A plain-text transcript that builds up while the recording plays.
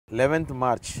11th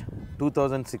March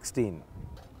 2016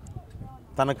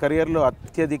 తన కెరియర్లో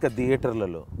అత్యధిక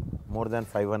థియేటర్లలో మోర్ దాన్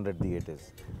 500 థియేటర్స్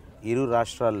ఇరు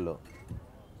రాష్ట్రాల్లో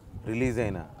రిలీజ్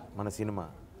అయిన మన సినిమా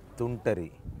తుంటరి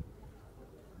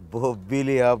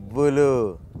బొబ్బిలి అబ్బులు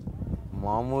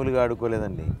మామూలుగా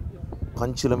ఆడుకోలేదండి.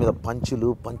 పంచుల మీద పంచులు,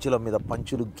 పంచుల మీద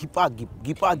పంచులు,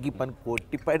 గిపా గిప్ అని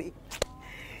కొట్టిపడి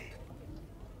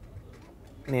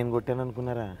నేను కొట్టాను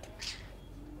అనుకున్నారా?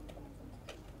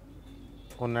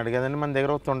 ఉన్నాడు కదండి మన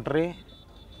దగ్గర తుంటరి,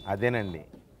 అదేనండి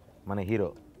మన హీరో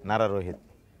నారా రోహిత్.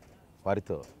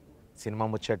 వారితో సినిమా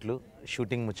ముచ్చట్లు,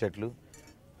 షూటింగ్ ముచ్చట్లు,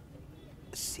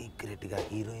 సీక్రెట్గా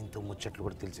హీరోయిన్తో ముచ్చట్లు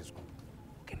కూడా తెలిసేసుకుంటాం.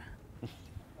 ఓకేనా?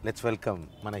 లెట్స్ వెల్కమ్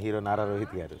మన హీరో నారా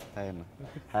రోహిత్ గారు.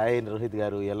 హాయ్ రోహిత్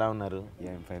గారు, ఎలా ఉన్నారు?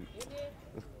 ఫైన్.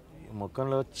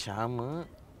 ముఖంలో చాము,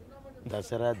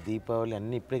 దసరా, దీపావళి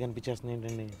అన్నీ ఇప్పుడే కనిపించేస్తున్నాయి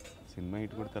ఏంటండి? సినిమా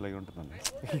ఇటు కూడా అలాగే ఉంటుందండి.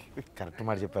 కరెక్ట్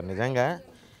మాట చెప్పారు. నిజంగా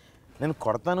నేను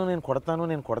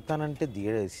కొడతానంటే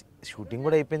షూటింగ్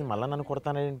కూడా అయిపోయింది, మళ్ళీ నన్ను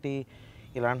కొడతానేంటి,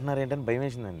 ఇలా అంటున్నారు ఏంటని భయం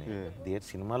వేసిందండి.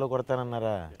 సినిమాలో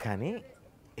కొడతానన్నారా? కానీ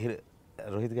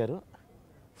రోహిత్ గారు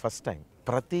ఫస్ట్ టైం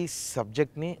ప్రతి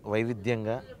సబ్జెక్ట్ని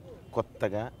వైవిధ్యంగా,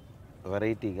 కొత్తగా,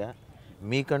 వెరైటీగా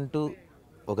మీకంటూ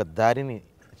ఒక దారిని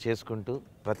చేసుకుంటూ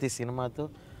ప్రతి సినిమాతో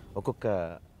ఒక్కొక్క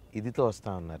ఇదితో వస్తూ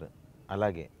ఉన్నారు.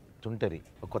 అలాగే తుంటరి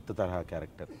ఒక కొత్త తరహా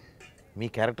క్యారెక్టర్. మీ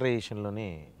క్యారెక్టరైజేషన్లోనే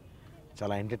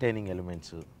చాలా ఎంటర్టైనింగ్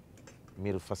ఎలిమెంట్స్.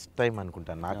 మీరు ఫస్ట్ టైం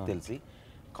అనుకుంటాను నాకు తెలిసి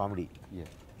కామెడీ.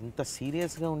 ఇంత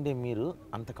సీరియస్గా ఉండే మీరు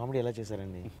అంత కామెడీ ఎలా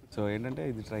చేశారండి? సో ఏంటంటే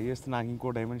ఇది ట్రై చేస్తే నాకు ఇంకో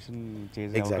డైమెన్షన్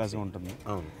చేసే అవకాశం ఉంటుంది.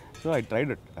 So I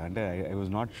tried it. అంటే ఐ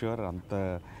వాజ్ నాట్ ష్యూర్ అంత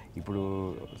ఇప్పుడు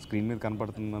స్క్రీన్ మీద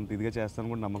కనపడుతున్నంత ఇదిగా చేస్తాను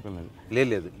కూడా నమ్మకం లేదు.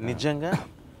 నిజంగా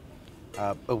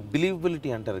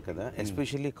బిలీవబిలిటీ అంటారు కదా,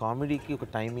 ఎస్పెషల్లీ కామెడీకి ఒక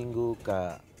టైమింగు, ఒక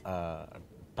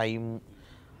టైం,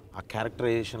 ఆ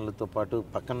క్యారెక్టరైజేషన్లతో పాటు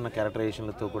పక్కన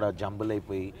క్యారెక్టరైజేషన్లతో కూడా జంబుల్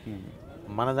అయిపోయి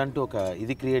మనదంటూ ఒక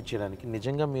ఇది క్రియేట్ చేయడానికి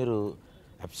నిజంగా మీరు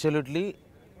అబ్సల్యూట్లీ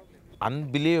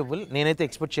అన్బిలీవబుల్. నేనైతే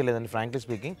ఎక్స్పెక్ట్ చేయలేదండి ఫ్రాంక్లీ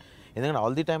స్పీకింగ్. ఎందుకంటే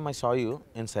all the time I saw you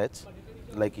in sets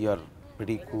like you are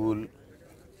pretty cool,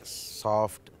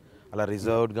 soft, అలా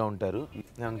రిజర్వ్డ్గా ఉంటారు.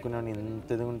 నేను అనుకునేవాడిని ఎంత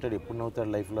ఎదుగు ఉంటాడు, ఎప్పుడు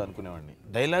నవ్వుతాడు లైఫ్లో అనుకునేవాడిని.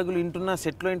 డైలాగులు వింటున్నా,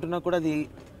 సెట్లో వింటున్నా కూడా అది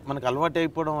మనకు అలవాటు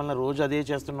అయిపోవడం వల్ల, రోజు అదే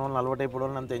చేస్తున్న వల్ల అలవాటు అయిపోవడం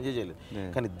వల్ల అంత ఎంజాయ్ చేయలేదు.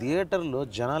 కానీ థియేటర్లో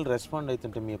జనాలు రెస్పాండ్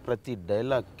అవుతుంటే మీ ప్రతి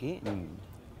డైలాగ్కి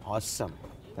ఆసమ్.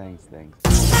 థ్యాంక్స్.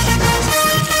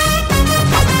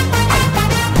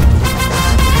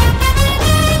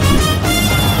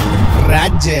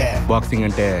 బాక్సింగ్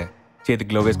అంటే చేతికి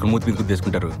గ్లౌ వేసుకుని మూతి మీద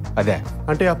గుద్దేసుకుంటారు, అదే.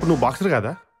 అంటే అప్పుడు నువ్వు బాక్సర్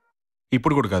కదా?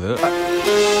 ఇప్పుడు కూడా కాదు.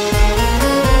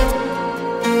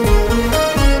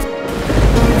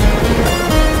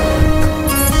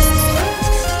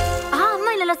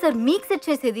 సార్ మీకు సెట్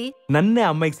చేసేది నన్నే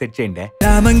అమ్మాయికి సెట్ చేయండి.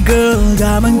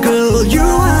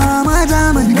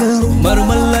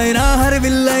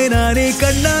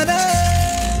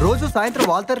 రోజు సాయంత్రం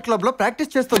వాల్తర్ క్లబ్ లో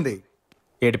ప్రాక్టీస్ చేస్తుంది.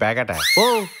 ఏటి ప్యాకెట? ఓ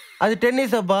అది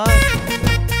టెన్నిస్ అబ్బా.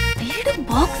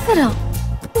 బాక్సరా?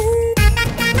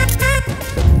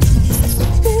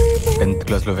 10th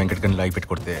క్లాస్ లో వెంకట్ గన్ లాగి పెట్టి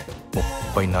కొడితే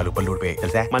 34 పళ్ళు ఊడిపోయాయి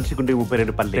తెలుసా? మనిషికుంటే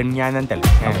 32 పళ్ళు. న్యాయం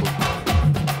తెలుసు.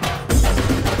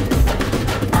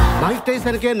 మైక్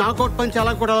టైసన్కే నాకౌట్ పంచ్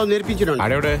అలా కూడా నేర్పించిన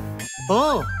ఆడేవిడే. ఓ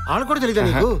ఆడ కూడా తెలియదా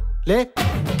నీకు? లే,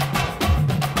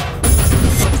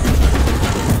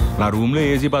 నా రూమ్ లో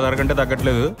ఏసీ 16 గంట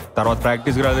తగ్గట్లేదు. తర్వాత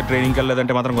ప్రాక్టీస్ కి రాదు, ట్రైనింగ్ కి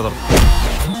వెళ్ళలేదంటే మాత్రం కుదరదు.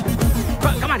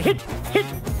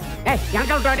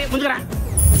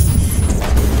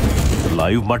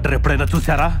 లైవ్ మర్డర్ ఎప్పుడైనా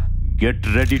చూసారా? Get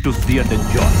ready to see and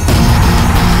enjoy.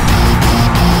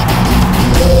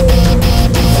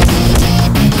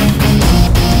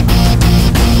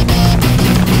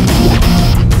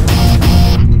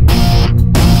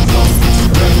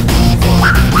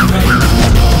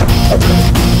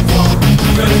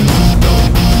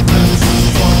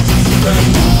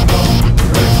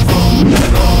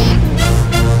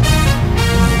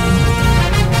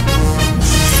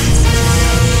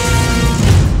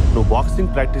 Boxing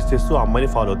practice చేస్తూ అమ్మాయిని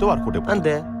ఫాలో అవుతూ వర్కౌట్ అయిపోయి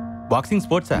అంతే. బాక్సింగ్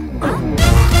స్పోర్ట్సా?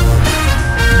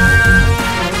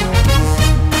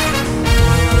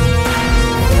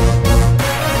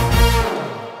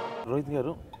 రోహిత్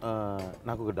గారు,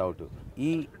 నాకు ఒక డౌట్.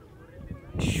 ఈ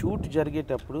షూట్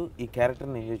జరిగేటప్పుడు ఈ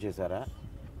క్యారెక్టర్ని ఎంజాయ్ చేశారా?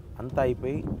 అంతా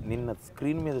అయిపోయి నిన్న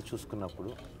స్క్రీన్ మీద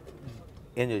చూసుకున్నప్పుడు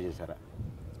ఎంజాయ్ చేశారా?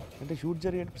 అంటే షూట్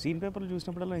జరిగేటప్పుడు సీన్ పేపర్లు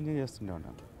చూసినప్పుడల్లా ఎంజాయ్ చేస్తుండే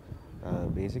ఉన్నాను.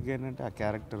 బేసిక్గా ఏంటంటే ఆ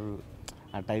క్యారెక్టర్,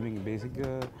 ఆ టైమింగ్, బేసిక్గా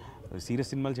సీరియస్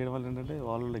సినిమాలు చేయడం వల్ల ఏంటంటే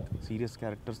వాళ్ళు లైక్ సీరియస్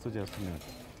క్యారెక్టర్స్తో చేస్తున్నారు.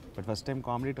 But first time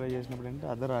comedy try చేసినప్పుడు అంటే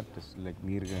అదర్ ఆర్టిస్ట్ లైక్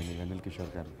మీరు కానీ, వెన్నెల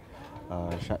కిషోర్ కానీ,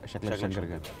 శంకర్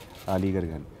కానీ, అలీగర్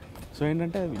కానీ, సో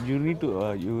ఏంటంటే you need to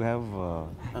you have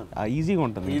ఈజీగా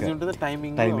ఉంటుంది ఈజీ ఉంటుంది,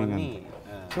 టైమింగ్ టైమింగ్ అని.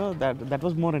 So that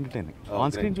was more entertaining.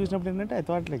 On screen చూసినప్పుడు ఏంటంటే I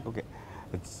thought like okay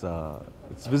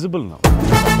it's visible now.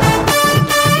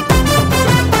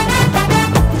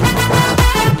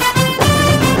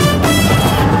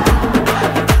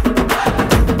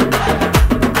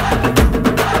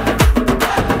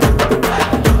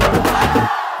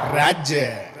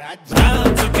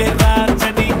 రాజుకే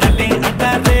రాజని అలే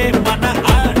అంటారే మన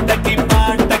ఆటకి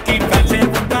పాటకి కలిసే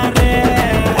ఉంటారే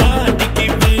వాడికి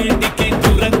వీడికి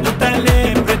దురంగుతలే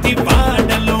ప్రతి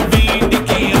వాడలో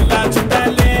వీడికి అలా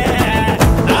చుట్టాలే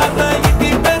రాధా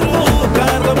ఇది పెరు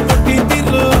కారం పుట్టి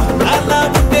తిరు అలా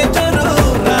ఉంటే చరు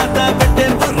రాధా పెట్టే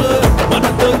ఊరు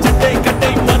మనతో చెట్టే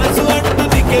కట్టే మనసు అంటూ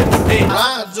దిగే ఉంటే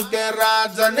రాజుకే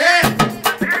రాజనే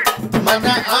మన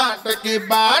ఆటకి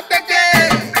బాటకే.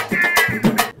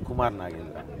 కుమార్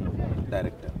నాగేంద్ర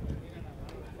డైరెక్టర్,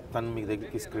 తను మీ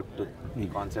దగ్గరికి స్క్రిప్ట్, ఈ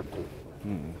concept,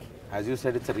 as you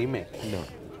said it's remake.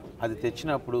 అది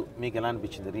తెచ్చినప్పుడు మీకు ఎలా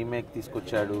అనిపించింది? రీమేక్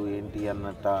తీసుకొచ్చాడు ఏంటి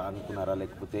అన్నట్ట అనుకున్నారా,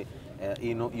 లేకపోతే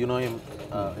you know him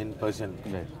in person,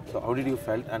 so how did you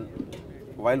felt and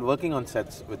while working on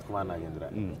sets with Kumar Nagendra?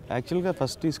 యాక్చువల్గా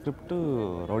ఫస్ట్ ఈ script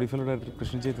rowdy fellow director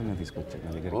Krishna Chaitanya తీసుకొచ్చాను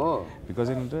నా దగ్గర. బికాజ్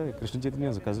ఏంటంటే Krishna Chaitanya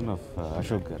cousin of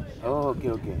Ashok garu. Okay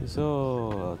okay. So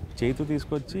Chaitu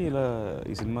తీసుకొచ్చి ఇలా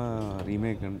ఈ సినిమా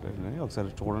రీమేక్ అంటే ఒకసారి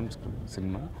చూడండి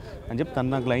సినిమా అని చెప్పి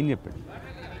తను నాకు లైన్ చెప్పాడు.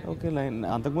 ఓకే లైన్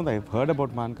అంతకుముందు ఐ హర్డ్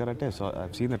అబౌట్ మాన్కర్ అంటే ఐ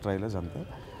సీన్ ద ట్రైలర్స్ అంతా.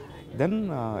 దెన్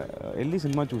వెళ్ళి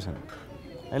సినిమా చూశాను.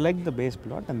 I like the base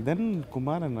plot. And then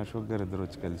Kumar and Ashok garu ఇద్దరు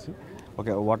వచ్చి కలిసి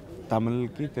ఓకే వాట్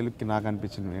తమిళ్కి తెలుగుకి నాకు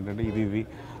అనిపించింది ఏంటంటే ఇవి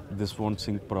దిస్ వోంట్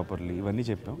సింక్ ప్రాపర్లీ ఇవన్నీ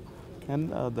చెప్పాం. అండ్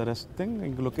ద రెస్ట్ థింగ్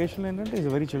ఇంక లొకేషన్ ఏంటంటే is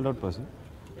very chilled out person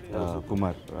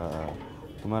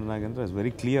Kumar Nagendra is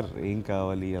very clear ఏం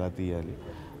కావాలి ఎలా తీయాలి.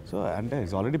 సో అంటే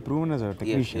is already proven as a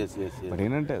technician. But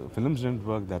ఏంటంటే films don't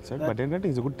work that side, but ఏంటంటే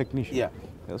is a good technician.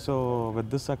 So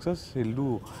with this success will do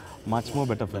much more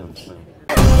better films.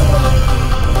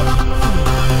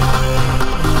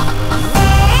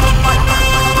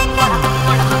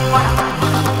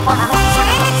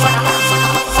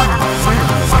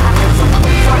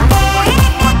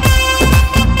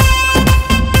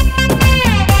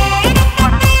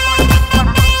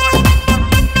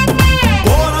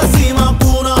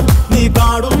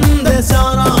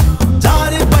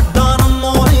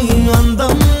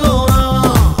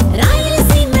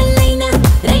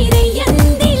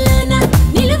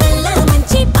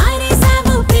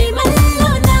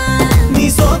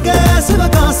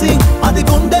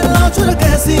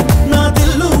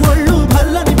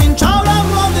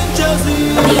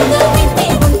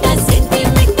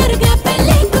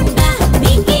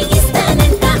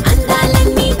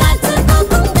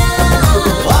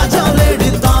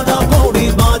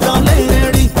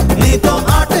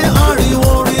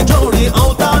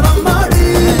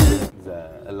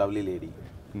 Lovely lady.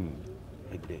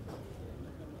 Like,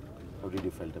 how did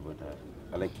you felt about her?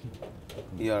 Like,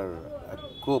 you're a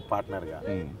co-partner ga,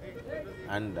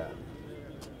 and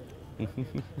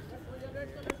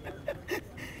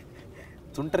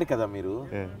తుంటరి కదా మీరు,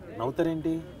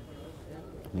 నవ్వుతారేంటి?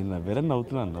 నేను నవ్వేరని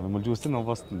నవ్వుతున్నాను, మిమ్మల్ని చూస్తే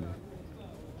నవ్వు వస్తుంది.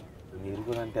 మీరు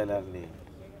కూడా అంటే ఎలా అండి?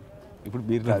 ఇప్పుడు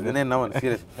మీరు నేను నవ్వను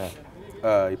సీరియస్.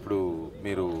 ఇప్పుడు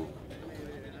మీరు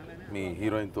మీ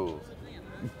హీరోయిన్తో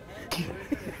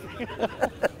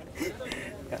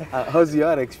how's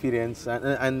your experience?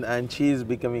 And she's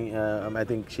becoming I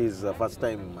think she's first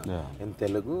time in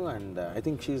Telugu, and I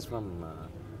think she's from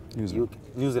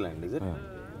New Zealand, is it?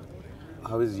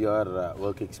 How is your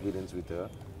work experience with her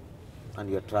and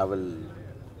your travel?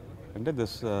 అంటే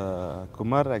this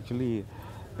Kumar actually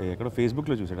ఎక్కడో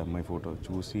ఫేస్బుక్లో చూసాడు అమ్మాయి photo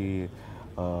చూసి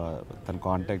తన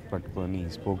contact పట్టుకొని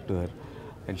spoke to her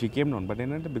and she came down. But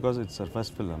ఏంటంటే because it's her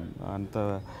first film అంత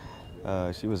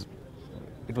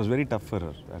it was very tough for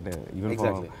her. అంటే ఈవెన్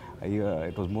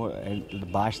ఇట్ వాస్ మోర్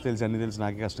భాష తెలిసి అన్ని తెలిసి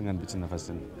నాకే కష్టంగా అనిపించింది ఫస్ట్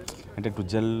ఫిల్మ్. అంటే టు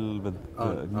జెల్ విత్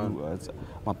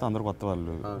మొత్తం అందరు కొత్త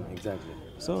వాళ్ళు.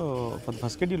 So for the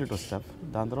first schedule it was tough.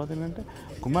 దాని తర్వాత ఏంటంటే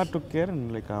Kumar took care and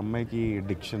like ఆ అమ్మాయికి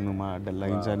డిక్షన్ మా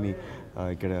లైన్స్ అన్ని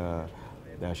ఇక్కడ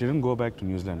she don't go back to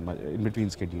New Zealand in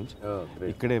between schedules,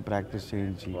 ఇక్కడే ప్రాక్టీస్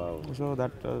చేయించి. So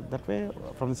that way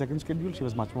from the second schedule she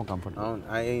was much more comfortable.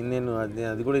 నేను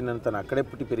అది కూడా నేను తను అక్కడే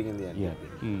పుట్టి పెరిగింది అని.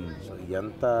 సో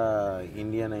ఎంత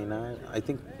ఇండియన్ అయినా I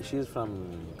think she is from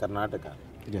Karnataka,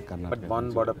 but born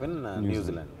brought up in New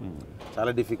Zealand.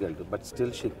 చాలా difficult, but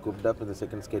still she cooked up in the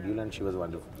second schedule and she was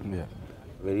wonderful,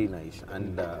 very nice.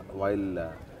 And while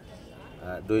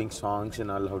doing songs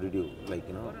and all, how did you, like,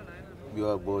 you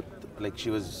are both, like, she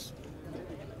was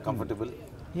comfortable?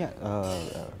 Yeah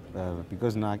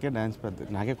because నాకే dance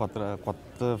నాకే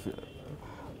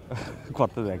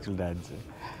కొత్తది actual dance.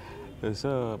 So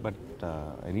but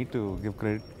I need to give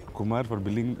credit Kumar for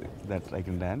billing that I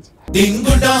can dance.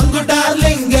 డింగు డాంగు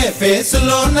darling face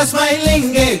లోన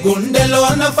smiling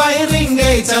గుండెలోన firing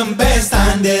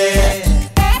చంపేస్తాండే.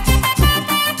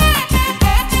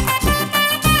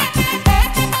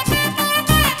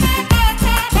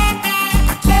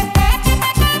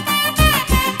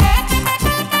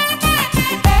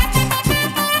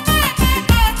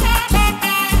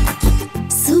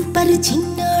 Super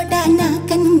చిన్నోడా నా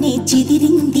కన్నే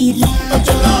చిదిరింది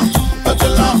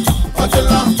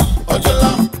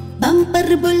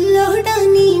bumper బుల్లోడా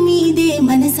నీ మీదే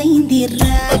మనసైంది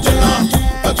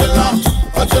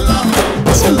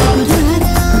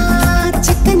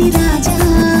చక్కని రాజా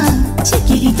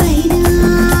చికిరి పైన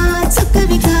చుక్క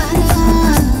వికారా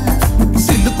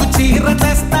సిల్లుకు చీర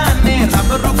తెస్తానే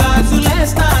రబ్బరు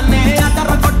గాజులేస్తానే అదర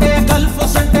కొట్టే గల్ఫ్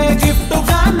సంటే గిఫ్ట్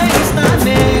గానే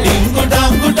ఇస్తానే. డింగు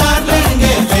డాంగు డార్లింగ్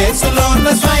ఫేస్ లోన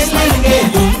స్మైలింగ్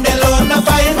గుండెలోన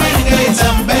ఫైరింగ్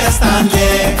చంపేస్తానే.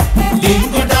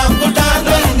 డింగు డాంగు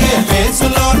డార్లింగ్ ఫేస్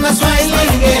లోన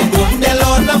స్మైలింగ్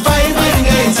గుండెలోన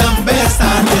firing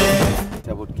చంపేస్తానే.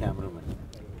 About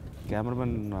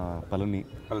cameraman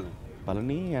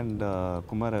Palani and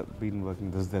Kumar been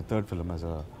working this their third film as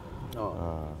a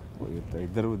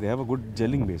ఇద్దరు they have a good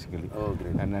gelling basically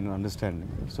and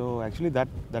understanding. So actually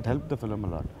that help the film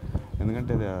allot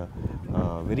ఎందుకంటే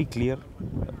very clear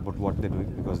about what they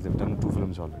doing because they done 2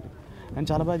 films already and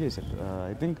చాలా బాగా చేశారు.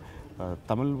 I think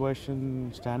Tamil version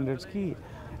స్టాండర్డ్స్కి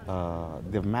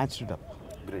they matched it up.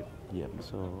 Great. Yeah.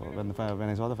 So when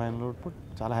I saw the final output,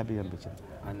 చాలా హ్యాపీగా అనిపించింది.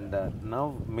 And now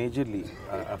majorly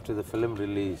after the film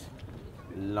release,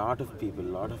 lot of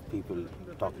people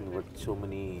talking about so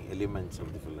many elements of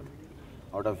the film,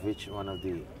 out of which one of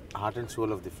the heart and soul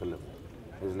of the film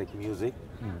is like music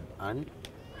and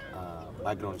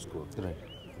background score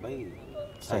by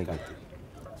Sai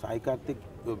Karthik.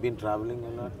 We've been traveling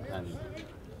a lot,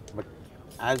 but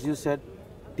as you said,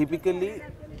 typically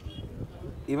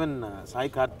even Sai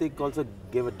Karthik also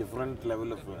gave a different level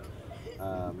of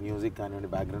music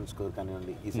and background score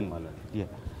ఈ సినిమాలో.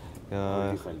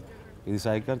 ఇది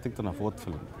సాయి కార్తిక్తో నా fourth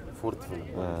film.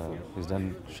 Is done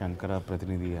Shankara,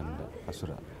 ప్రతినిధి and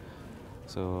అసుర.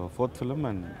 So fourth film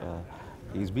and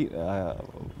is be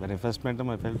when I first met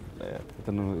I felt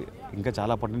ఇతను ఇంకా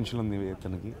చాలా potential ఉంది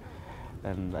ఇతనికి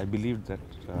and I believe that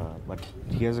but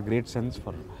he has a great sense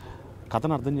for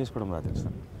కథను అర్థం చేసుకోవడం రాదు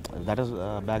తెలుస్తాను. That is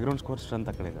background score strength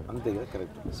అక్కడే కదా. అంతే కదా,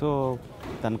 కరెక్ట్. సో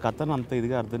తన కథను అంత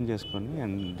ఇదిగా అర్థం చేసుకొని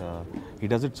and he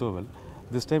does it so well.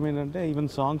 This time ఏంటంటే ఈవెన్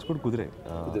సాంగ్స్ కూడా కుదిరాయి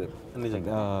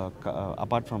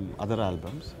apart from other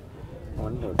albums.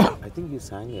 I think you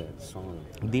song a song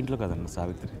దీంట్లో కదన్న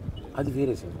సావిత్రి, అది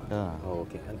వేరే సినిమా.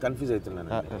 ఓకే, కన్ఫ్యూజ్ అవుతున్నాను.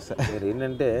 మీరు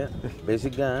ఏంటంటే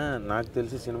బేసిక్గా నాకు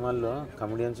తెలిసి సినిమాల్లో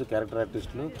కమెడియన్స్, క్యారెక్టర్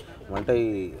ఆర్టిస్టులు వంట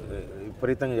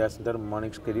విపరీతంగా చేస్తుంటారు.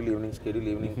 Morning schedule,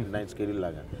 evening night schedule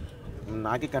లాగా.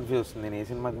 నాకే కన్ఫ్యూజ్ వస్తుంది. నేను ఏ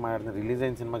సినిమాకి మాట్లాడుతున్నా, రిలీజ్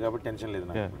అయిన సినిమా కాబట్టి టెన్షన్ లేదు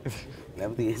నాకు.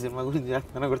 లేకపోతే ఏ సినిమా గురించి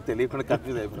చేస్తున్నా కూడా తెలియకుండా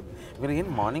కన్ఫ్యూజ్ అయిపోతుంది. మీరు ఏం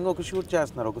మార్నింగ్ ఒక షూట్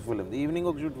చేస్తున్నారు ఒక ఫిలిం, ఈవినింగ్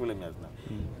ఒక ఫిలిం చేస్తున్నారు,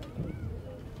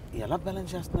 ఎలా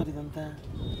బ్యాలెన్స్ చేస్తున్నారు ఇదంతా?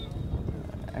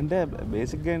 అంటే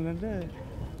బేసిక్గా ఏంటంటే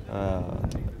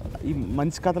ఈ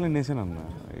మంచి కథలు వేసాను అన్న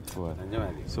ఎక్కువ.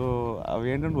 సో అవి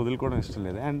ఏంటంటే వదులుకోవడం ఇష్టం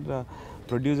లేదు. అండ్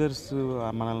ప్రొడ్యూసర్స్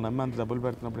మనల్ని నమ్మి అంత డబ్బులు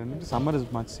పెడుతున్నప్పుడు ఏంటంటే summer is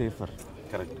much safer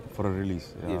correct for release.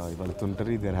 ఇవాళ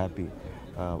తుంటరి దే ఆర్ హ్యాపీ.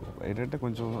 ఏంటంటే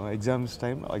కొంచెం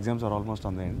exams are almost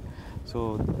on the end. So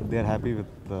they are happy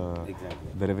with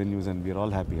the revenues and we are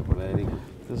all happy about. Very good.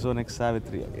 So next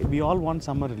Savitri, we all want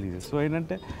summer releases. So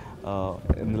ఏంటంటే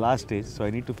in the last stage, so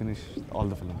I need to finish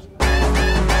all the films.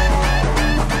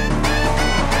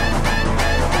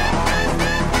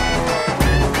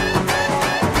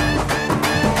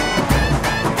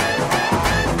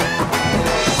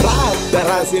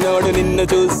 రాసినోడు నిన్ను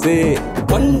చూసి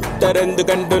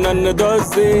ఒంటరెందుకంటూ నన్ను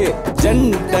దోసి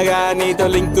జంటగా నీతో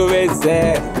link వేసే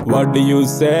what you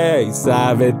say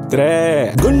సావిత్రే.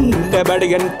 గుండె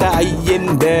బడిగంట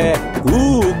అయ్యిందే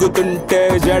ఊగుతుంటే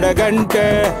జడగంటే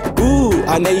ఊ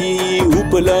అనయి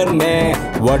ఊపులోనే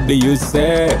what you say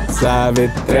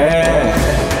సావిత్రే.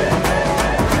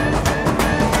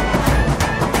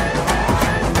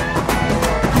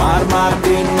 मार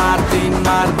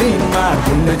तीन मार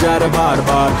गुंडे जा रहे बार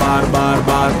बार बार बार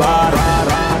बार बार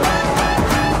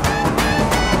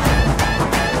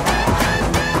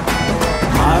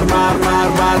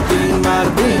मार तीन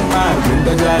मार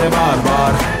गुंडे जा रहे बार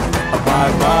बार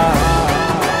बार बार.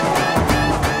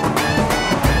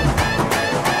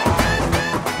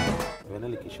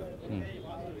 వెనలి కిషోర్,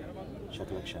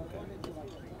 శకలక్ శంకర్,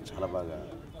 చాలా బాగా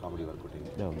కామెడీ వర్కౌట్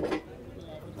అయింది.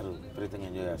 అందరూ విపరీతంగా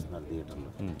ఎంజాయ్ చేస్తున్నారు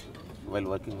థియేటర్లో. వైల్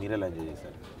వర్కింగ్ మీరు ఎలా ఎంజాయ్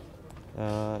చేశారు?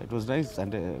 It was nice.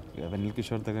 అంటే వెన్నెల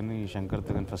కిషోర్తో కానీ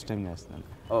శంకర్తో కానీ ఫస్ట్ టైం చేస్తున్నాను.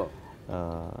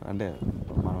 అంటే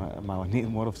మావన్నీ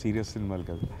మోర్ ఆఫ్ సీరియస్ సినిమాలు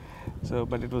కదా. So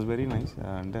but it was very nice.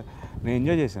 అంటే నేను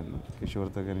ఎంజాయ్ చేశాను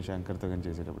కిషోర్తో కానీ శంకర్తో కానీ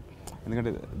చేసేటప్పుడు.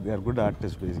 ఎందుకంటే they are good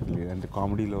artist basically. అంటే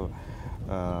కామెడీలో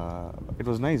ఇట్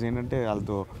వాజ్ నైస్. ఏంటంటే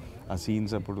వాళ్ళతో ఆ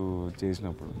సీన్స్ అప్పుడు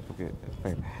చేసినప్పుడు okay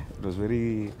fine, it was very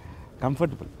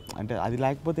comfortable. అంటే అది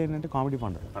లేకపోతే ఏంటంటే కామెడీ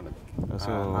పండదు.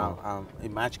 సో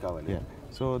ఈ మ్యాచ్ కావాలి.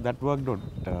 So that work out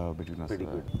between us.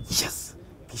 Yes,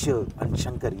 Kishore and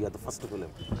Shankar you are the first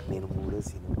film. నేను 3వ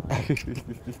సినిమా.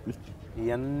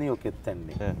 ఇవన్నీ ఒక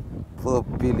ఎత్తండి.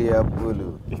 పొప్పిలి అబ్బులు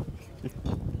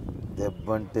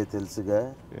దెబ్బంటే తెలుసుగా.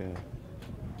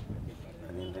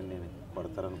 అదేంటండి నేను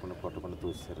కొడతారనుకున్న కొట్టకుండా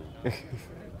చూస్తారు.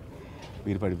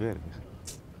 మీరు పడిపోయారు.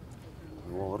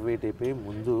 ఓవర్ వెయిట్ అయిపోయి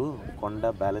ముందు కొండ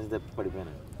బ్యాలెన్స్ తప్పి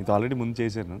పడిపోయాను. ఇది ఆల్రెడీ ముందు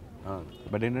చేశాను.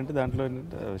 బట్ ఏంటంటే దాంట్లో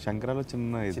ఏంటంటే శంకరాలో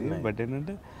చిన్న ఇది. బట్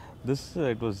ఏంటంటే this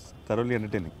it was thoroughly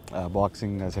entertaining.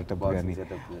 Boxing setup కానీ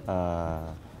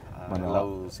మన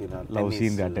లవ్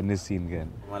సీన్ కానీ టెన్నిస్ సీన్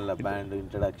కానీ మళ్ళీ బ్యాండ్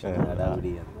ఇంట్రడక్షన్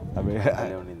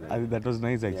అది that was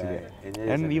nice actually.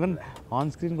 And even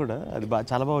on screen కూడా అది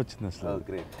చాలా బాగా వచ్చింది అసలు.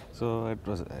 So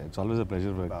it's always a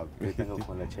pleasure.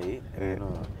 ఫోన్లో చెయ్యి.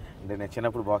 అంటే నేను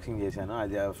చిన్నప్పుడు బాక్సింగ్ చేశాను.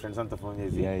 అది ఫ్రెండ్స్ అంతా ఫోన్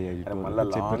చేసి మళ్ళీ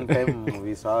long time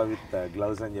we saw with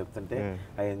gloves అని చెప్తుంటే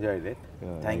I enjoyed it.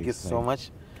 Thank you so much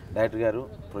director గారు,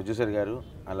 ప్రొడ్యూసర్ గారు,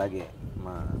 అలాగే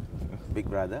మా బిగ్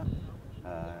బ్రదర్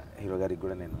హీరో గారికి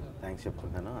కూడా నేను థ్యాంక్స్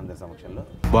చెప్పుకుంటాను అందరి సమక్షంలో.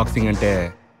 బాక్సింగ్ అంటే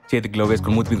చేతికి గ్లవ్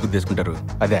వేసుకుని మూతి మీద గుద్దేసుకుంటారు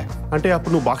అదే. అంటే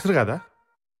అప్పుడు నువ్వు బాక్సర్ కదా?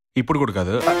 ఇప్పుడు కూడా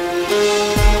కాదు.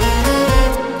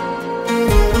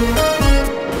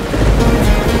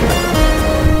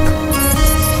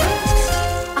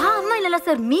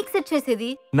 సార్ మీకు సెట్ చేసేది?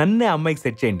 నన్నే అమ్మాయికి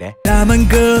సెట్ చేయండి.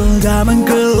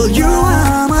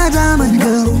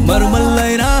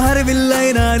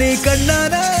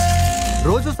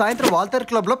 రోజు సాయంత్రం వాల్తేర్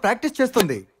క్లబ్ లో ప్రాక్టీస్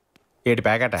చేస్తుంది. ఏటి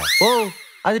ప్యాకెట? ఓ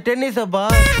అది టెన్నిస్ అబ్బా.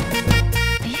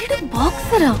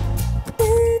 బాక్సరా?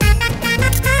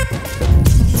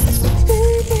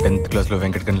 10th క్లాస్ లో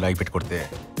వెంకట్ గని లాగి పెట్టి కొడితే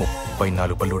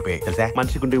 34 పళ్ళు ఊడిపోయాయి తెలుసా?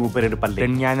 మనిషికి 32 పళ్ళు.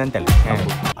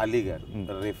 అలీ గారు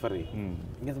రిఫరీ.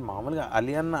 ఇంకా మామూలుగా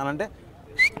అలీ అన్న అనంటే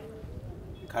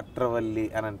కట్రవల్లి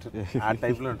అని అంటే ఆ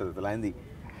టైప్లో ఉంటుంది లాంది.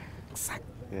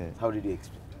 How did you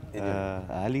expect?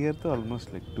 Ali గారితో ఆల్మోస్ట్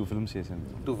లైక్ 2 ఫిల్మ్స్ చేశాను.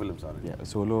 2 ఫిల్మ్స్ ఆల్రెడీ.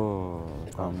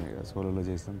 సోలోలో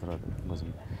చేసిన తర్వాత కోసం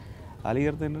అలీ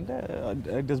గారితో ఏంటంటే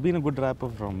it has been a good rap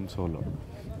from solo.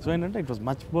 So ఏంటంటే it was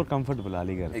much more comfortable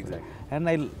Ali గారు. And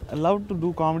I love to do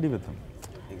comedy with him.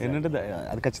 ఏంటంటే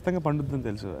అది ఖచ్చితంగా పండుతుందని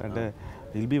తెలుసు. అంటే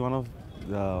will be one of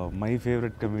my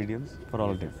favourite comedians for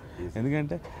all time.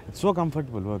 ఎందుకంటే it's so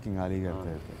comfortable working Ali గారితో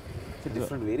అయితే.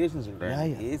 డిఫరెంట్ వేరియేషన్స్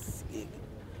ఉంటాయి.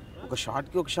 ఒక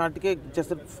షార్ట్కే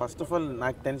ఇచ్చేస్తారు. ఫస్ట్ ఆఫ్ ఆల్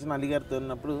నాకు టెన్షన్ అలీ గారితో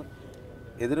ఉన్నప్పుడు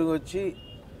ఎదురుగా వచ్చి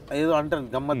ఏదో అంటారు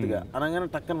గమ్మత్తుగా అనగానే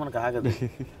టక్కని మనకు ఆగదు.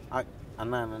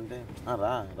 అన్న అంటే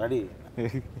రా రెడీ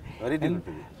వెరీ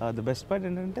ఉంటుంది. ద బెస్ట్ పార్ట్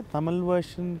ఏంటంటే తమిళ్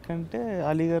వర్షన్ కంటే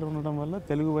అలీ గారు ఉండడం వల్ల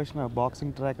తెలుగు వర్షన్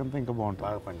బాక్సింగ్ ట్రాక్ అంతా ఇంకా బాగుంటుంది.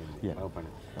 బాగా పండింది.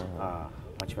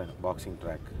 మర్చిపోయాను బాక్సింగ్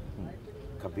ట్రాక్.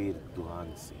 కబీర్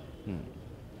దుహాన్స్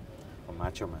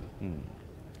మ్యాచో మ్యాన్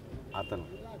అతను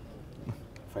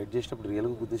ఫైట్ చేసేటప్పుడు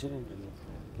రియల్గా గుద్దేశాడు ఏంటండి?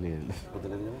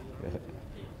 కుదరలేదు కదా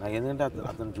నాకు. ఎందుకంటే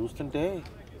అతను చూస్తుంటే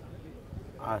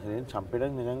ఏం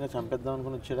చంపేయడానికి నిజంగా చంపేద్దాం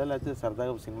అనుకుని వచ్చాడా లేకపోతే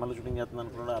సరదాగా సినిమాలో షూటింగ్ చేద్దాం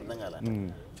అనుకున్నాడో అర్థం కాలే.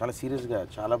 చాలా సీరియస్గా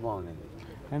చాలా బాగుండింది.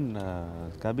 అండ్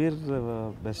కబీర్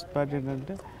బెస్ట్ పార్ట్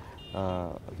ఏంటంటే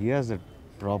he has that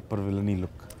proper villainy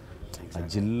look.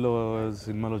 జిల్లో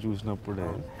సినిమాలో చూసినప్పుడే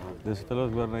దిస్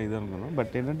ఫెలోస్ వర్ ఇది అనుకున్నాం.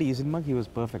 బట్ ఏంటంటే ఈ సినిమాకి హీ వాజ్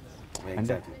పర్ఫెక్ట్.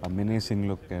 అంటే మెనేసింగ్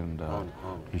look and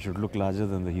he should look larger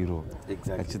than the hero.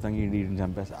 ఖచ్చితంగా ఈడిని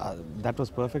చంపేసి that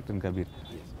was perfect in Kabir.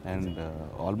 And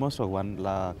almost ఒక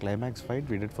climax fight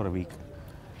we did for a week.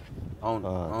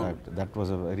 That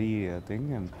was a very thing.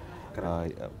 And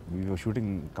we were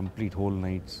shooting complete whole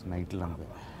నైట్లు అంతా.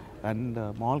 And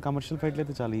మామూలు commercial ఫైట్లు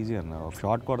అయితే చాలా easy అన్న. ఒక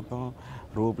షార్ట్ కొడతాం,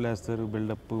 రోప్లు వేస్తారు,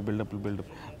 బిల్డప్.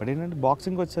 బట్ ఏంటంటే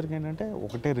బాక్సింగ్ వచ్చేసరికి ఏంటంటే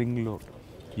ఒకటే రింగ్లో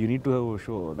you need to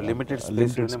show limited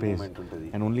space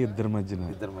and only ఇద్దరి మధ్యన.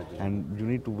 And you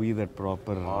need to be that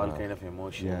proper all kind of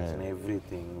emotions and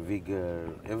everything vigour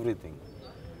everything.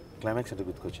 Climax అంటే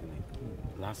గుర్తుకొచ్చింది.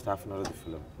 Last half an hour of the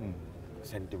film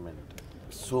sentiment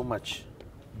so much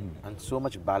and so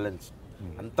much balance.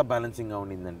 అంత బ్యాలెన్సింగ్గా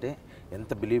ఉండిందంటే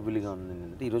ఎంత బిలీవబుల్గా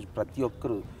ఉండిందంటే ఈరోజు ప్రతి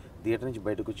ఒక్కరు theatre నుంచి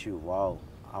బయటకు వచ్చి వావ్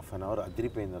హాఫ్ అన్ అవర్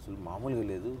అదిరిపోయింది, అసలు మామూలుగా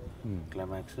లేదు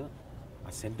క్లైమాక్స్, ఆ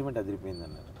సెంటిమెంట్ అదిరిపోయింది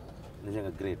అన్నారు.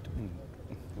 నిజంగా గ్రేట్.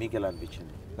 మీకు ఎలా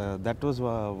అనిపించింది? దట్ వాజ్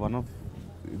వన్ ఆఫ్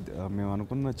మేము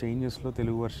అనుకున్న చేంజెస్లో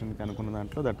తెలుగు వర్షన్కి అనుకున్న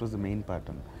దాంట్లో that was the main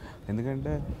pattern.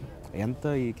 ఎందుకంటే ఎంత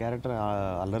ఈ క్యారెక్టర్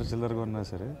అల్లరి చిల్లరగా ఉన్నా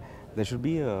సరే they should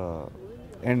be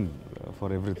end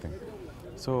for everything.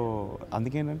 So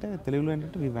అందుకేంటంటే తెలుగులో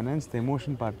ఏంటంటే we enhance the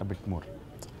emotion part bit more.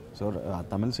 So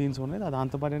Tamil scenes ఉన్నాయి,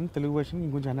 దాంతోపాటు ఏంటంటే తెలుగు వర్షన్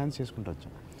ఇంకొంచెం ఎన్హాన్స్ చేసుకుంటూ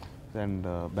వచ్చాం. And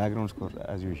background score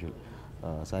as usual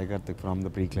Sai Karthik from the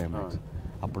pre climax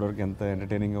అప్పటివరకు ఎంత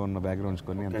ఎంటర్టైనింగ్గా ఉన్న బ్యాక్గ్రౌండ్స్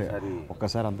కొన్ని అంతే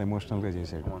ఒక్కసారి అంత ఎమోషనల్గా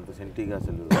చేసాడు, అంత సెంటీగా.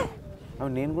 అసలు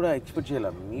నేను కూడా ఎక్స్పెక్ట్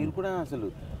చేయలేం. మీరు కూడా అసలు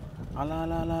అలా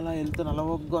అలా అలా అలా వెళ్తే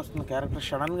నలవగ్గా వస్తున్న క్యారెక్టర్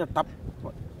సడన్గా టప్.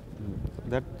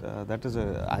 దట్ ఈస్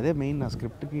అదే మెయిన్ నా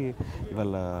స్క్రిప్ట్కి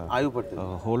ఇవాళ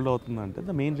హోల్డ్ అవుతుందంటే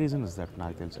the main reason is that.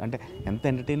 నాకు తెలుసు అంటే ఎంత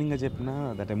ఎంటర్టైనింగ్గా చెప్పినా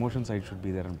that emotion side should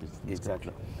be there అనిపిస్తుంది.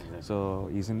 ఎగ్జాక్ట్లీ. సో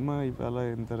ఈ సినిమా ఇవాళ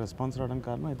ఇంత రెస్పాన్స్ రావడం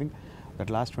కారణం I think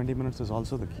that last 20 minutes is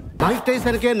also the key. Mic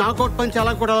టైసన్కే knockout punch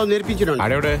అలా కూడా నేర్పించినాడు.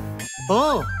 ఆడేవిడే ఓ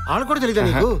ఆడ కూడా తెలియదా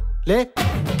నీకు? లే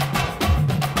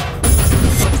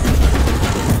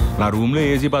నా రూమ్లో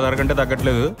ఏసీ 16 గంటే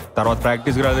తగ్గట్లేదు. తర్వాత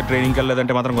ప్రాక్టీస్కి రాదు, ట్రైనింగ్కి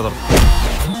వెళ్ళలేదంటే మాత్రం కుదరదు.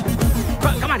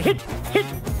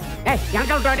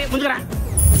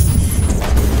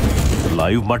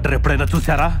 లైవ్ మర్డర్ ఎప్పుడైనా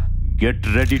చూసారా? Get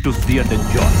ready to see and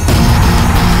enjoy.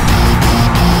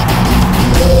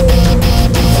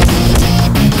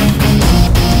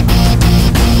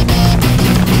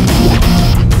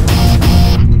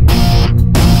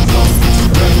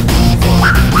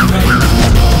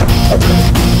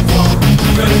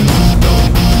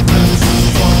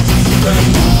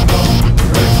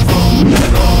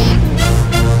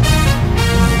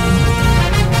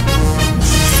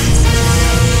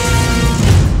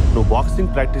 Boxing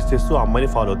practice చేస్తూ అమ్మాయిని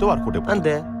ఫాలో అవుతూ వర్కౌట్ అయిపోతుంది.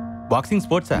 అంతే. బాక్సింగ్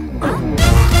స్పోర్ట్సా?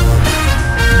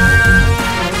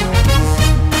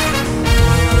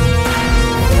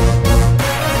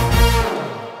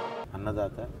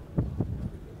 అన్నదాత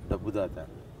డబ్బుదాత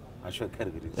అశోక్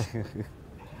గారి గురించి.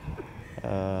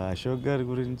 అశోక్ గారి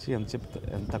గురించి ఎంత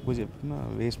తక్కువ చెప్పినా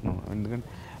వేస్ట్. ఎందుకంటే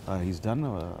he's done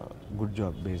good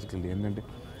job basically. ఎందుకంటే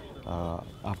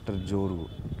ఆఫ్టర్ జోరు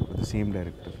the same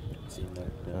director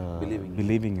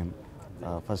believing him,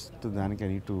 first దానికి I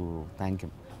need to thank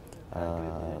him.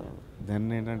 Then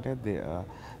ఏంటంటే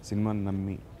సినిమాని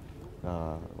నమ్మి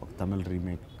ఒక తమిళ్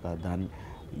రీమేక్ దాన్ని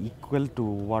ఈక్వల్ టు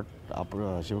వాట్ అప్పుడు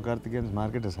శివకార్తికేయన్స్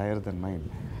market is hire then mine.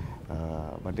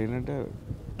 But ఏంటంటే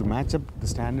to match up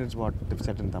the standards what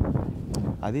set in Tamil,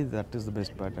 అది that is the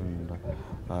best part. And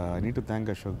I need to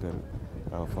thank Ashok garu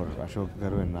for Ashok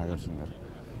garu and Nagarjuna గారు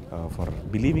for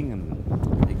believing in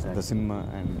the cinema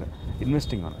and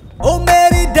investing on it. Oh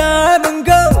Mary Diamond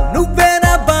Girl, nuvve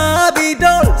na Barbie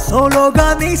doll, solo ga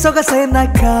nee sogase na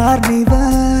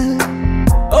carnival.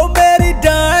 Oh Mary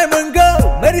Diamond Girl,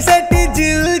 meri setti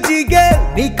jil jige,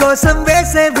 nee kosam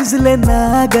vese whistle na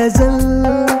gazal.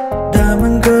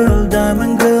 Diamond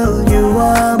girl, you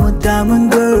are my diamond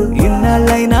girl,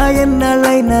 innalaina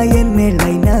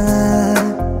ennelaina.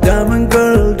 Diamond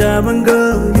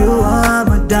girl, you are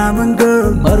my diamond girl,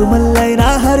 marumallaina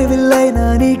harivillaina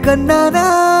nee kannana.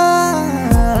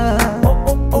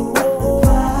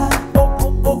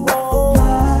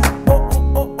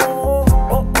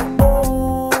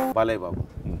 Balayya Babu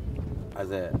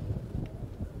as a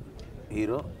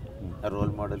hero, a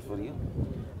role model for you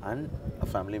and a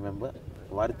family member,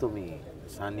 వారితో మీ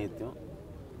సాన్నిధ్యం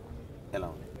ఎలా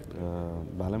ఉంది?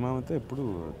 బాలయ్యమామతో ఎప్పుడు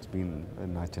it's been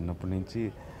నా చిన్నప్పటి నుంచి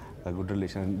good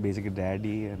relation. బేసిక్గా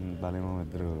daddy and బాలయ్యమామ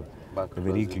ఇద్దరు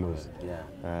వెరీ క్లోజ్.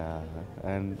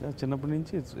 అండ్ చిన్నప్పటి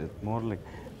నుంచి it's more like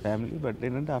family. But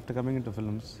ఏంటంటే after coming in to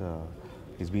films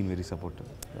is been very supportive.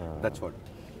 That's what.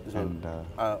 And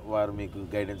వారు మీకు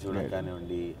గైడెన్స్ ఇవ్వడం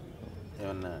కానివ్వండి,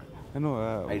 ఏమన్నా నేను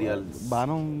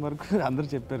బాణం వరకు అందరూ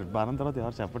చెప్పారు, బాణం తర్వాత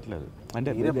ఎవరు చెప్పట్లేదు. అంటే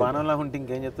మీరే బాణంలా ఉంటే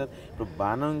ఇంకేం చెప్తారు? ఇప్పుడు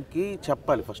బాణంకి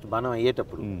చెప్పాలి ఫస్ట్, బాణం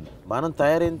అయ్యేటప్పుడు. బాణం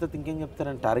తయారైన తర్వాత ఇంకేం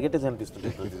చెప్తారని టార్గెటేజ్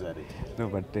అనిపిస్తుంది ప్రతిసారి.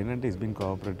 బట్ ఏంటంటే it's been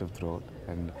cooperative through out.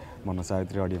 And మొన్న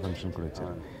సావిత్రి ఆడియో ఫంక్షన్ కూడా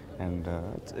వచ్చారు. And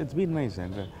it's been nice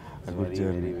and good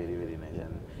journey. Very very nice.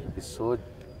 And it's so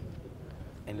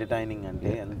entertaining. అంటే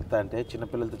ఎంత అంటే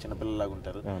చిన్నపిల్లలతో చిన్నపిల్లలాగా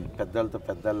ఉంటారు, పెద్దలతో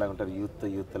పెద్దలాగా ఉంటారు,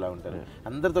 యూత్ లాగా ఉంటారు,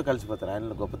 అందరితో కలిసిపోతారు.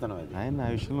 ఆయన గొప్పతనం అది. ఆయన ఆ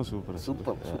విషయంలో సూపర్.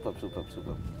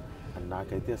 అండ్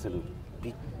నాకైతే అసలు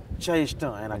పిచ్చ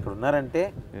ఇష్టం ఆయన అక్కడ ఉన్నారంటే.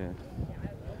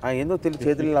 ఏందో తెలియదు,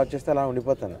 చేతులు ఇలా వచ్చేస్తే అలా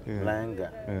ఉండిపోతాను బ్లాంక్గా.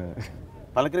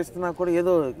 పలకరిస్తున్నా కూడా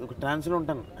ఏదో ఒక ట్రాన్స్లో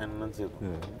ఉంటాను ఆయన ఉన్నంతసేపు.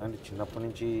 అంటే చిన్నప్పటి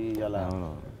నుంచి అలా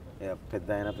పెద్ద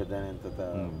అయినా ఎంత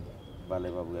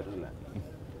బాలయ్య బాబు గారు ఇలా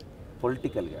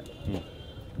పొలిటికల్గా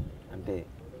అంటే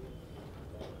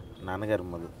నాన్నగారు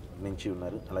మొదలు నుంచి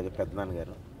ఉన్నారు, అలాగే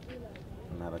పెద్దనాన్నగారు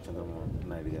నారా చంద్రబాబు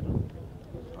నాయుడు గారు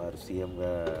వారు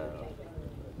సీఎంగా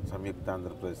సంయుక్త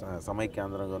ఆంధ్రప్రదేశ్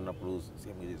సమైక్యాంధ్రంగా ఉన్నప్పుడు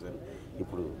సీఎంగా చేశారు.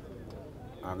 ఇప్పుడు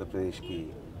ఆంధ్రప్రదేశ్కి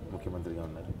ముఖ్యమంత్రిగా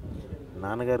ఉన్నారు.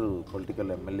 నాన్నగారు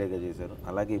పొలిటికల్ ఎమ్మెల్యేగా చేశారు.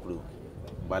 అలాగే ఇప్పుడు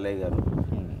బాలయ్య గారు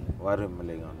వారు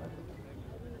ఎమ్మెల్యేగా ఉన్నారు.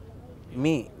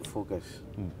 మీ ఫోకస్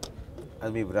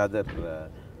అది మీ బ్రదర్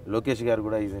లోకేష్ గారు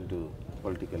కూడా ఈజ్ ఇంటూ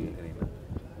పొలిటికల్ అరీనా.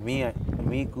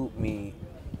 మీకు మీ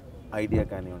ఐడియా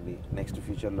కానివ్వండి, నెక్స్ట్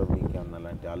ఫ్యూచర్లో మీకు ఏమన్నా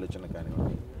అలాంటి ఆలోచన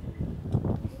కానివ్వండి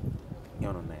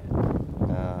ఏమైనా ఉన్నాయా?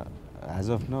 As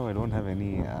of now, I don't have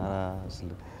any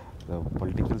the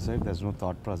political side. There's no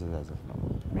thought process as of now.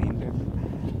 Mainly,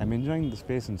 I'm enjoying the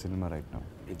space in cinema right now.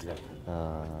 Exactly.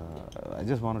 I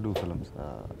just want to do films,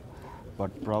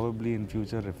 but probably in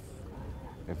future,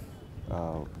 if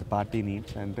the party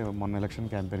needs, and one election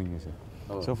campaigning is.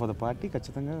 So for the party,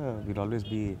 ఖచ్చితంగా we'll always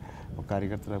be ఒక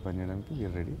కార్యకర్తగా పనిచేయడానికి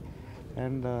we're ready,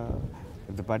 and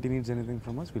if the party needs anything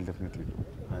from us, we'll definitely do.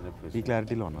 ఈ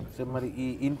క్లారిటీలో ఉన్నాను. So మరి ఈ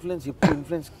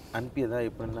influence అనిపించదా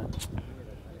ఎప్పుడన్నా?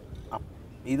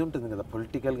 ఇది ఉంటుంది కదా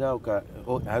పొలిటికల్గా ఒక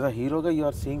యాజ్ అ హీరోగా యు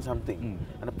ఆర్ సీయింగ్ సంథింగ్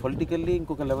అంటే పొలిటికల్లీ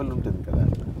ఇంకొక లెవెల్ ఉంటుంది కదా,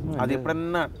 అది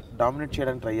ఎప్పుడన్నా డామినేట్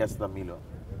చేయడానికి ట్రై చేస్తుందా మీలో?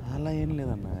 అలా ఏం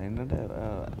లేదన్న. ఏంటంటే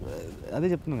అదే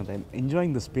చెప్తున్నాను కదా,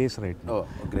 enjoying the space right.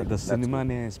 The cinema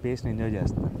అనే స్పేస్ని ఎంజాయ్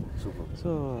చేస్తున్నాను.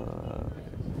 సో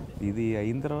ఇది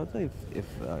అయిన తర్వాత ఇఫ్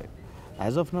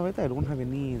యాజ్ ఆఫ్ నౌ అయితే I don't have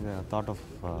any thought of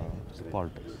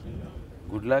politics.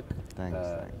 Good luck.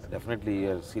 Definitely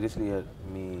seriously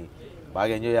మీ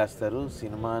బాగా ఎంజాయ్ చేస్తారు,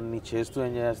 సినిమాని చేస్తూ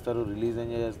ఎంజాయ్ చేస్తారు,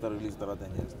 రిలీజ్ తర్వాత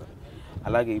ఎంజాయ్ చేస్తారు.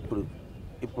 అలాగే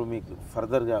ఇప్పుడు మీకు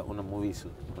ఫర్దర్గా ఉన్న మూవీస్,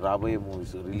 రాబోయే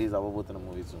మూవీస్, రిలీజ్ అవ్వబోతున్న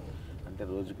మూవీస్ అంటే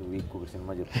రోజుకి వీక్ ఒక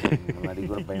సినిమా చెప్తాను, అడిగి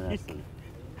కూడా భయం వేస్తుంది.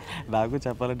 నాకు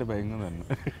చెప్పాలంటే భయంగా ఉందన్న.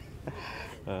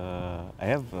 I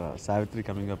have Savitri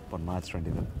coming up on March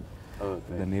 20th.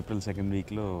 Then April 2nd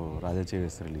వీక్లో రాజా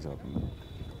చేవేస్తే రిలీజ్ అవుతుంది.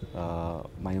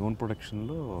 మై ఓన్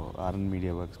ప్రొడక్షన్లో ఆర్ఎన్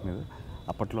మీడియా వర్క్స్ మీద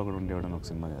అప్పట్లో కూడా ఉండేవాడని ఒక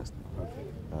సినిమా చేస్తున్నాను.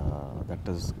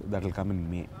 That will come in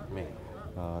May.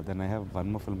 Then I have one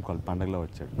more film call పండగలో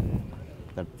వచ్చాడు.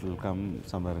 That will come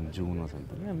somewhere in June or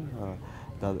something.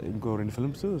 And ఇంకో 2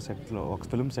 ఫిల్మ్స్ సెట్లో, ఒక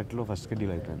ఫిల్మ్ సెట్లో ఫస్ట్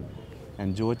షెడ్యూల్ అయిపోయింది.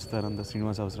 అండ్ జోచ్ తరంత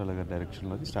శ్రీనివాస అవసరాల గారి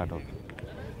డైరెక్షన్లోకి స్టార్ట్ అవుతుంది.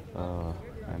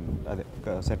 అండ్ అదే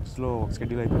సెట్స్లో ఒక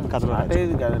షెడ్యూల్ అయిపోయింది. కథలో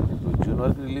ఇది కాదండి, జూన్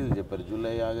వరకు రిలీజ్ చెప్పారు.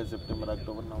 July, August, September,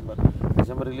 October, November,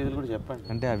 December release కూడా చెప్పండి.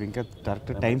 అంటే అవి ఇంకా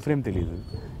కరెక్ట్ టైం ఫ్రేమ్ తెలియదు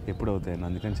ఎప్పుడు అవుతాయని,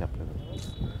 అందుకని చెప్పలేదు.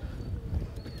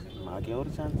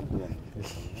 మాకెవరు ఛాన్స్ ఉంటుంది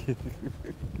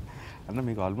అన్న?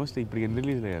 మీకు ఆల్మోస్ట్ ఇప్పుడు ఎన్ని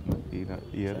రిలీజ్ అయ్యారు ఈ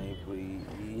ఇయర్? ఇప్పుడు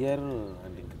ఈ ఇయర్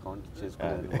అంటే ఇంకా కౌంట్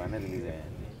చేసుకోవాలి, బాగానే రిలీజ్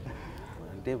అయ్యాయండి.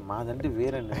 అంటే మాదంటే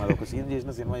వేరండి, మాది ఒక సీన్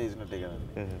చేసిన సినిమా చేసినట్టే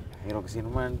కదండి. మీరు ఒక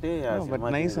సినిమా అంటే బట్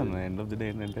నైస్ అన్న. ఎండ్ ఆఫ్ ది డే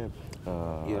ఏంటంటే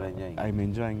I'm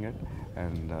enjoying it.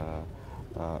 And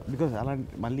because అలా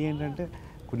మళ్ళీ ఏంటంటే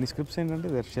కొన్ని స్క్రిప్ట్స్ ఏంటంటే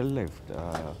దర్ షెల్ లైఫ్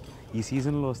ఈ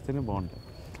సీజన్లో వస్తేనే బాగుంటాయి.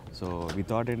 సో వి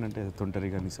థాట్ ఏంటంటే తుంటరి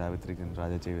కానీ, సావిత్రి కానీ,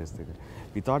 రాజా చేవేస్తే కానీ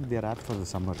we thought they are apt for the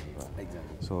summer.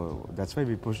 So that's why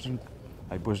we pushed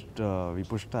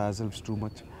hour selves too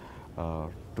much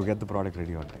to get the product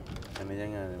ready on time.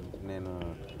 నిజంగా నేను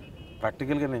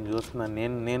ప్రాక్టికల్గా నేను చూస్తున్నాను,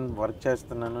 నేను వర్క్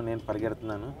చేస్తున్నాను, నేను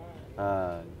పరిగెడుతున్నాను.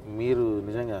 మీరు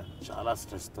నిజంగా చాలా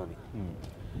స్ట్రెస్తో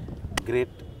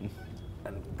great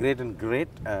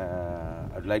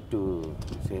I'd like to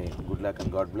say good luck and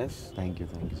God bless. Thank you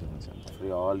so much for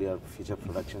all your future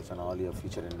productions and all your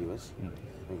future endeavors.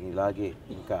 మీకు ఇలాగే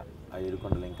ఇంకా ఆ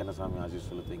ఏడుకొండల వెంకన్న స్వామి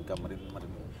ఆశీస్సులతో ఇంకా మరిన్ని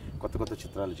కొత్త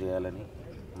చిత్రాలు చేయాలని,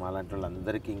 మాలాంటి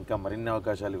వాళ్ళందరికీ ఇంకా మరిన్ని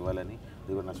అవకాశాలు ఇవ్వాలని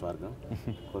ఇది కూడా నా స్వార్థం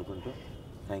కోరుకుంటూ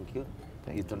థ్యాంక్ యూ.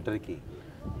 ఈ తుంటరికి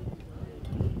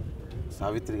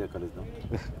సావిత్రిగా కలుద్దాం.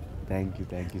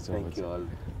 Thank you so much.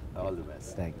 All the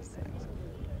best. Thanks.